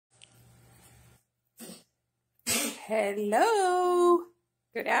Hello,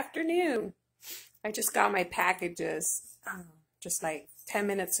 good afternoon. I just got my packages just like 10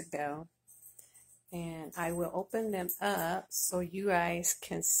 minutes ago, and I will open them up so you guys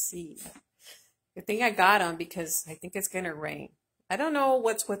can see. Good thing I got them because I think it's gonna rain. I don't know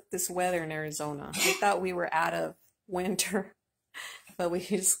what's with this weather in Arizona. I thought we were out of winter, but we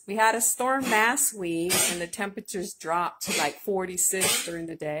had a storm last week and the temperatures dropped to like 46 during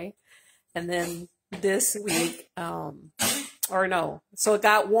the day. And then this week, or no, so it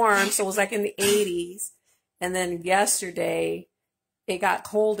got warm, so it was like in the 80s. And then yesterday, it got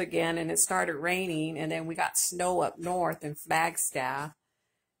cold again and it started raining. And then we got snow up north in Flagstaff.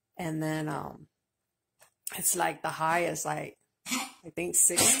 And then it's like the high is like, I think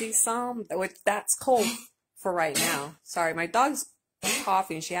 60 some, which that's cold for right now. Sorry, my dog's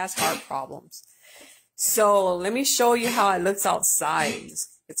coughing. She has heart problems. So let me show you how it looks outside.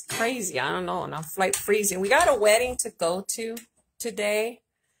 It's crazy. I don't know. And I'm like freezing. We got a wedding to go to today.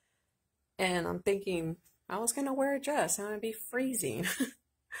 And I'm thinking I was going to wear a dress. I'm going to be freezing.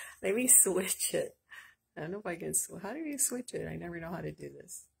 Let me switch it. I don't know if I can. How do you switch it? I never know how to do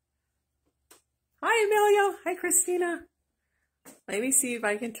this. Hi, Emilio. Hi, Christina. Let me see if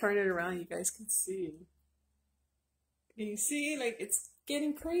I can turn it around. You guys can see. Can you see? Like, it's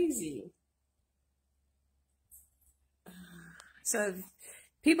getting crazy. So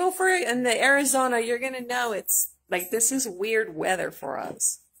people in the Arizona, you're going to know it's like this is weird weather for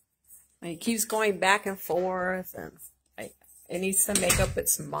us. Like, it keeps going back and forth, and it needs to make up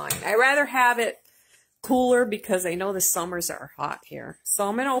its mind. I'd rather have it cooler because I know the summers are hot here. So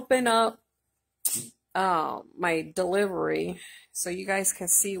I'm going to open up my delivery so you guys can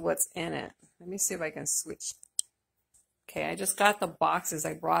see what's in it. Let me see if I can switch. Okay, I just got the boxes.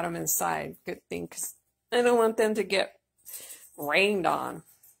 I brought them inside. Good thing, because I don't want them to get rained on.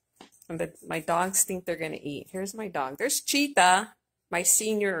 And my dogs think they're going to eat. Here's my dog. There's Cheetah, my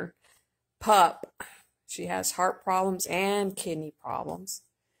senior pup. She has heart problems and kidney problems.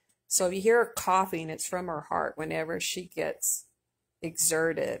 So if you hear her coughing, it's from her heart. Whenever she gets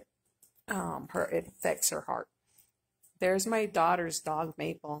exerted, it affects her heart. There's my daughter's dog,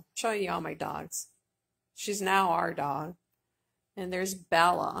 Maple. I'll show you all my dogs. She's now our dog. And there's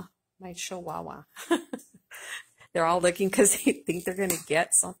Bella, my Chihuahua. They're all looking because they think they're going to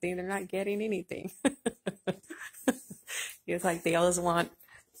get something. They're not getting anything. It's like they always want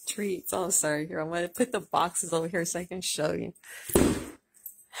treats. Oh, sorry. Here, I'm going to put the boxes over here so I can show you.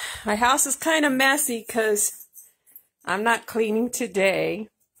 My house is kind of messy because I'm not cleaning today.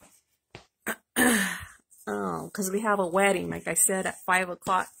 Because we have a wedding, like I said, at 5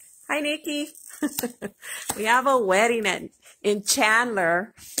 o'clock. Hi, Nikki. We have a wedding in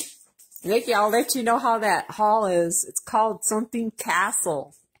Chandler. Nikki, I'll let you know how that hall is. It's called something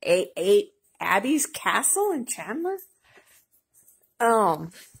Castle. Abby's Castle in Chandler?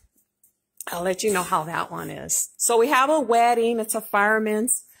 I'll let you know how that one is. So we have a wedding. It's a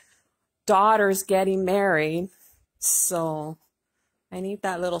fireman's daughter's getting married. So I need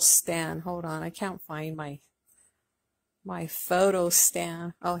that little stand. Hold on. I can't find my photo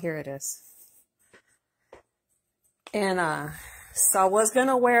stand. Oh, here it is. And so I was going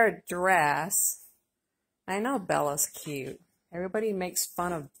to wear a dress. I know Bella's cute. Everybody makes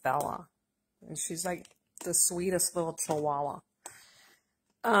fun of Bella. And she's like the sweetest little chihuahua.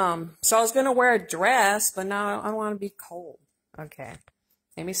 So I was going to wear a dress, but now I don't want to be cold. Okay.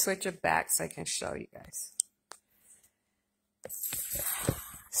 Let me switch it back so I can show you guys.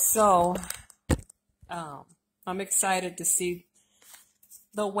 So, I'm excited to see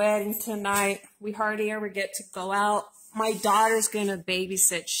the wedding tonight. We hardly ever get to go out. My daughter's going to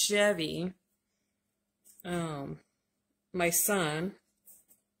babysit Chevy, my son.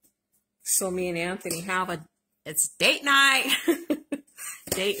 So me and Anthony it's date night.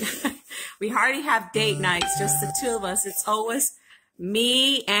 Date night. We hardly have date nights, just the two of us. It's always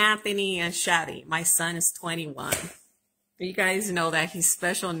me, Anthony, and Chevy. My son is 21. You guys know that he's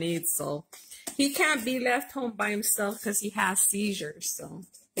special needs, so he can't be left home by himself because he has seizures. So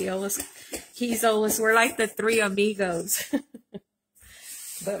we're like the three amigos.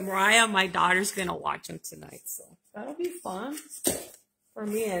 But Mariah, my daughter's gonna watch him tonight, so that'll be fun for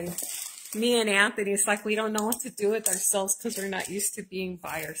me and Anthony. It's like we don't know what to do with ourselves because we're not used to being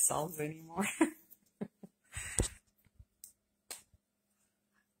by ourselves anymore.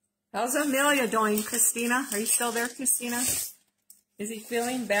 How's Amelia doing, Christina? Are you still there, Christina? Is he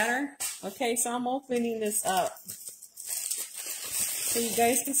feeling better? Okay, so I'm opening this up so you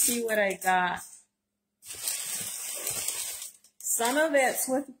guys can see what I got. Some of it's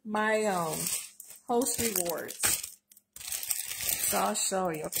with my host rewards. So I'll show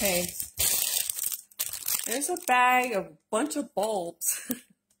you, okay? there's a bag of a bunch of bulbs.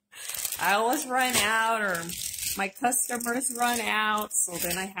 I always run out, or my customers run out, so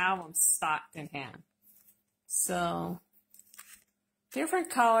then I have them stocked in hand. So, different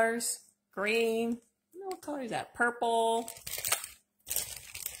colors. Green. What color is that? Purple.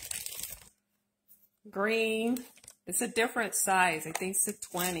 Green. It's a different size. I think it's a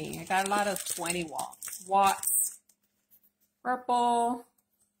 20. I got a lot of 20 watts. Purple.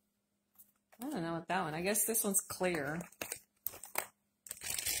 I don't know what that one. I guess this one's clear.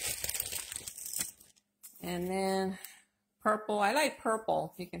 And then purple. I like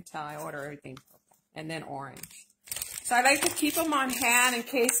purple. You can tell I order everything purple. And then orange. So I like to keep them on hand in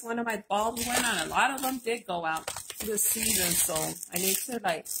case one of my bulbs went on. A lot of them did go out this season, so I need to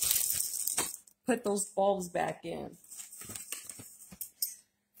like put those bulbs back in.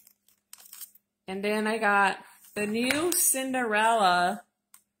 And then I got the new Cinderella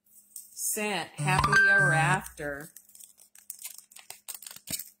scent, Happily Ever After.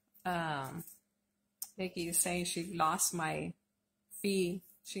 Nikki is saying she lost my feed.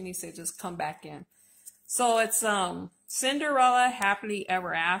 She needs to just come back in. So it's Cinderella Happily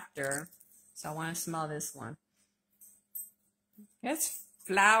Ever After. So I want to smell this one. It's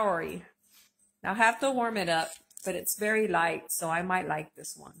flowery. Now I have to warm it up, but it's very light, so I might like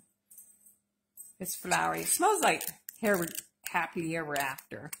this one. It's flowery. It smells like Happily Ever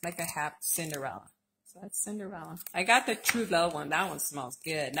After, like a Cinderella. So that's Cinderella. I got the True Love one. That one smells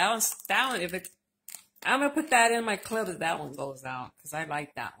good. That one. I'm gonna put that in my clip if that one goes out, because I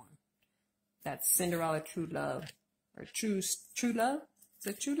like that one. That's Cinderella True Love, or True Love. Is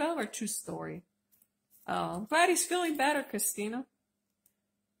it True Love or True Story? Oh, I'm glad he's feeling better, Christina.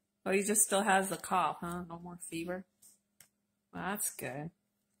 Oh, he just still has the cough, huh? No more fever. Well, that's good.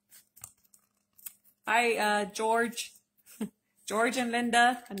 Hi, George. George and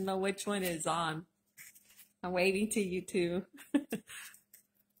Linda. I don't know which one is on. I'm waving to you too.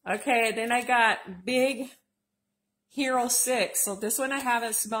 Okay, then I got Big Hero 6. So this one I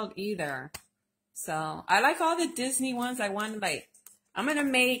haven't smelled either. So I like all the Disney ones. I'm going to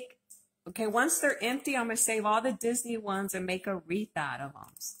make, okay, once they're empty, I'm going to save all the Disney ones and make a wreath out of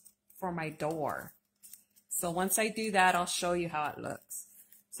them for my door. So once I do that, I'll show you how it looks.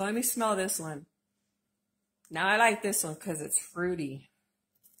 So let me smell this one. Now I like this one because it's fruity.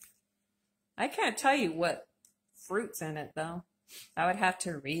 I can't tell you what fruit's in it though. I would have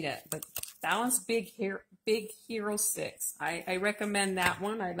to read it, but that one's Big Hero 6. I recommend that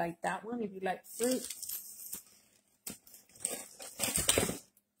one. I like that one if you like fruit.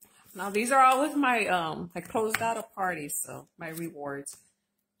 Now these are all with my, I closed out a party, so my rewards.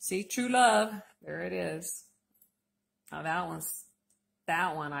 See, True Love, there it is. Now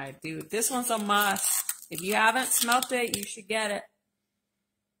that one I do. This one's a must. If you haven't smelt it, you should get it.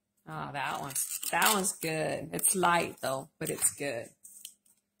 Oh, that one's good. It's light though, but it's good.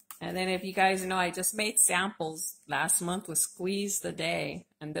 And then if you guys know, I just made samples last month with Squeeze the Day,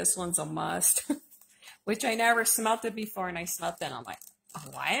 and this one's a must, which I never smelt it before, and I smelt it and I'm like, oh,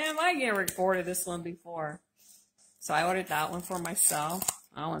 why am I getting recorded this one before? So I ordered that one for myself.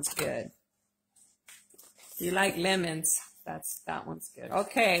 That one's good. If you like lemons, that one's good.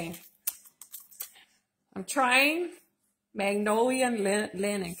 Okay. I'm trying Magnolia and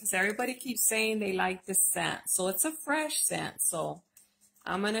Linen because everybody keeps saying they like this scent. So it's a fresh scent. So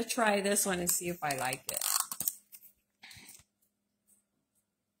I'm going to try this one and see if I like it.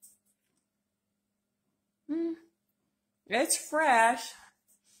 It's fresh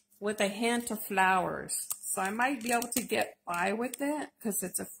with a hint of flowers. So I might be able to get by with it because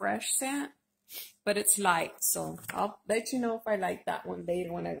it's a fresh scent. But it's light, so I'll let you know if I like that one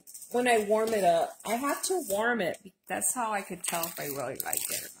later when I warm it up. I have to warm it. That's how I could tell if I really like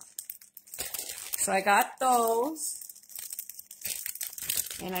it or not. So I got those.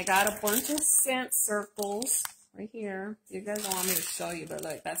 And I got a bunch of scent circles right here. You guys don't want me to show you, but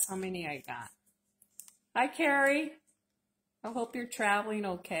look, that's how many I got. Hi, Carrie. I hope you're traveling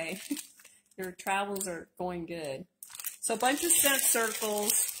okay. Your travels are going good. So a bunch of scent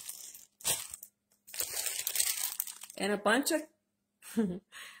circles. And a bunch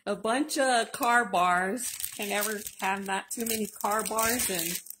of car bars. Can never have not too many car bars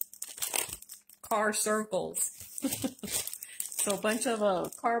and car circles. So a bunch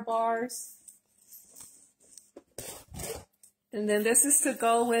of car bars. And then this is to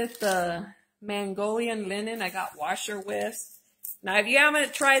go with the Mongolian Linen. I got washer whiffs. Now if you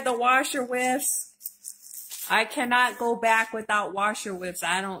haven't tried the washer whiffs, I cannot go back without washer whiffs.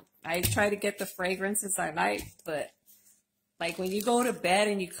 I try to get the fragrances I like, but like when you go to bed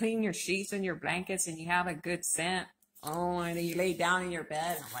and you clean your sheets and your blankets and you have a good scent, oh, and then you lay down in your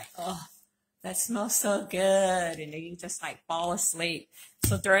bed, and I'm like, oh, That smells so good. And then you just like fall asleep.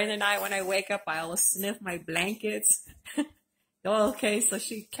 So during the night when I wake up, I always sniff my blankets. Oh, okay, so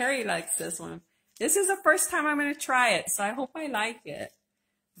Carrie likes this one. This is the first time I'm going to try it, so I hope I like it.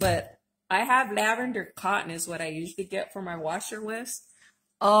 But I have lavender cotton is what I usually get for my washer whisk.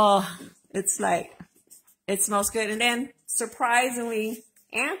 Oh, it's like, it smells good. And then surprisingly,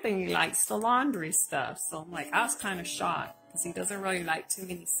 Anthony likes the laundry stuff. So I'm like, I was kind of shocked because he doesn't really like too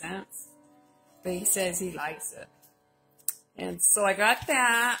many scents. But he says he likes it. And so I got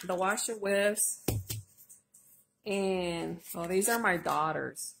that, the washer whisk. And well, these are my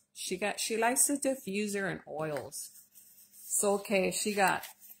daughters. She likes the diffuser and oils. So okay, she got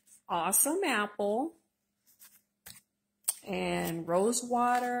awesome apple and rose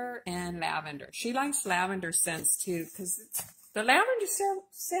water and lavender. She likes lavender scents too, because the lavender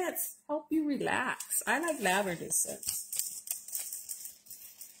scents help you relax. I like lavender scents.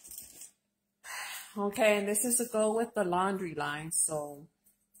 Okay, and this is to go with the laundry line. So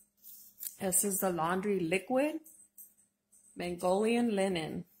this is the laundry liquid. Mongolian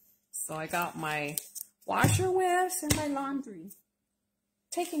linen. So I got my washer whisk and my laundry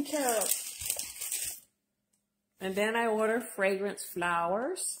taken care of. And then I ordered fragrance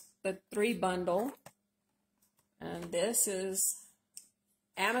flowers, the 3 bundle. And this is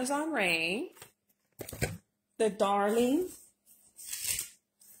Amazon Rain, the Darling,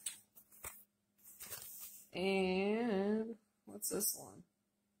 and what's this one?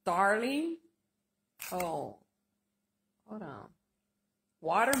 Darling. Oh. Hold on.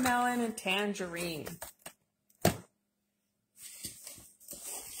 Watermelon and tangerine.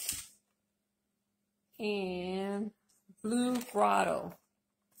 And blue grotto.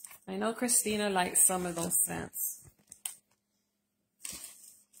 I know Christina likes some of those scents.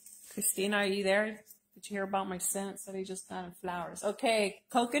 Christina, are you there? Did you hear about my scents that I just got in flowers? Okay,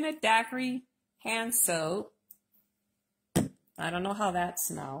 coconut daiquiri hand soap. I don't know how that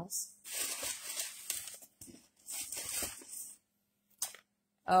smells.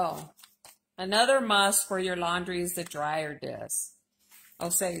 Oh, another must for your laundry is the dryer disc.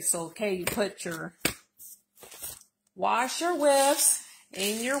 I'll say, so okay, you put your washer whisk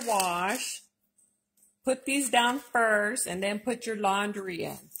in your wash. Put these down first and then put your laundry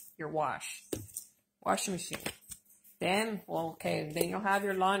in your washing machine. Then, well, okay, then you'll have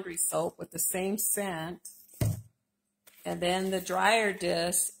your laundry soap with the same scent. And then the dryer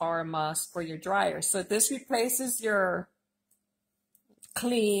discs are a must for your dryer. So this replaces your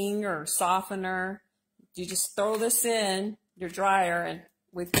cling or softener. You just throw this in your dryer and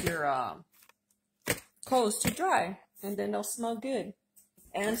with your clothes to dry, and then they'll smell good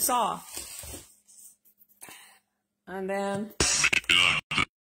and soft. And then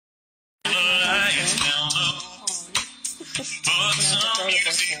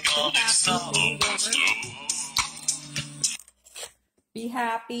be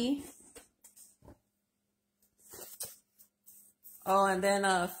happy. Oh, and then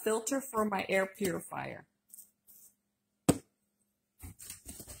a filter for my air purifier.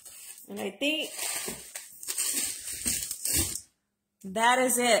 And I think that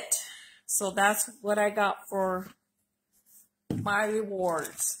is it. So that's what I got for my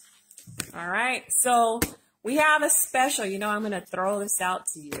rewards. All right. So we have a special. You know, I'm going to throw this out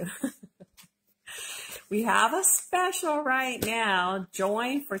to you. We have a special right now.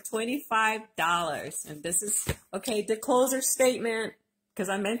 Join for $25. And this is, okay, the closer statement, because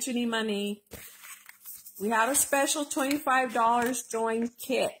I'm mentioning money. We have a special $25 join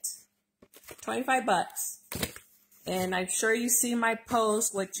kit. 25 bucks. And I'm sure you see my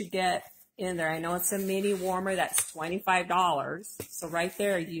post, what you get in there. I know it's a mini warmer. That's $25. So right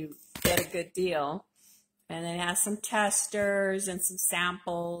there, you get a good deal. And then it has some testers and some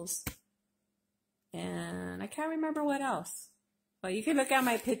samples. And I can't remember what else. But you can look at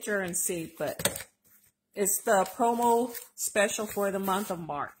my picture and see. But it's the promo special for the month of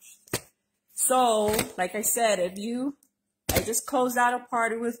March. So, like I said, I just closed out a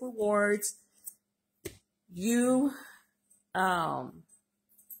party with rewards. No, I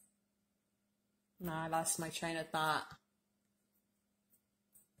lost my train of thought.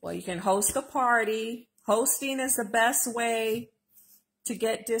 Well, you can host a party. Hosting is the best way to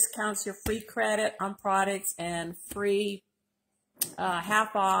get discounts, your free credit on products and free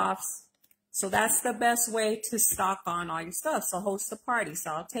half-offs. So that's the best way to stock on all your stuff. So host a party.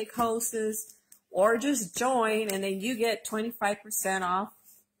 So I'll take Hostess or just join, and then you get 25% off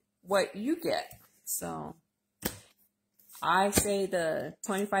what you get. So I say the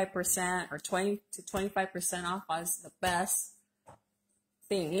 25% or 20 to 25% off is the best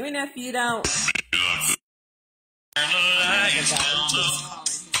thing. Even if you don't. He's not going to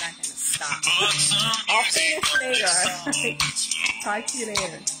stop. I'll finish later. Talk to you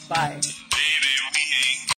later. Bye.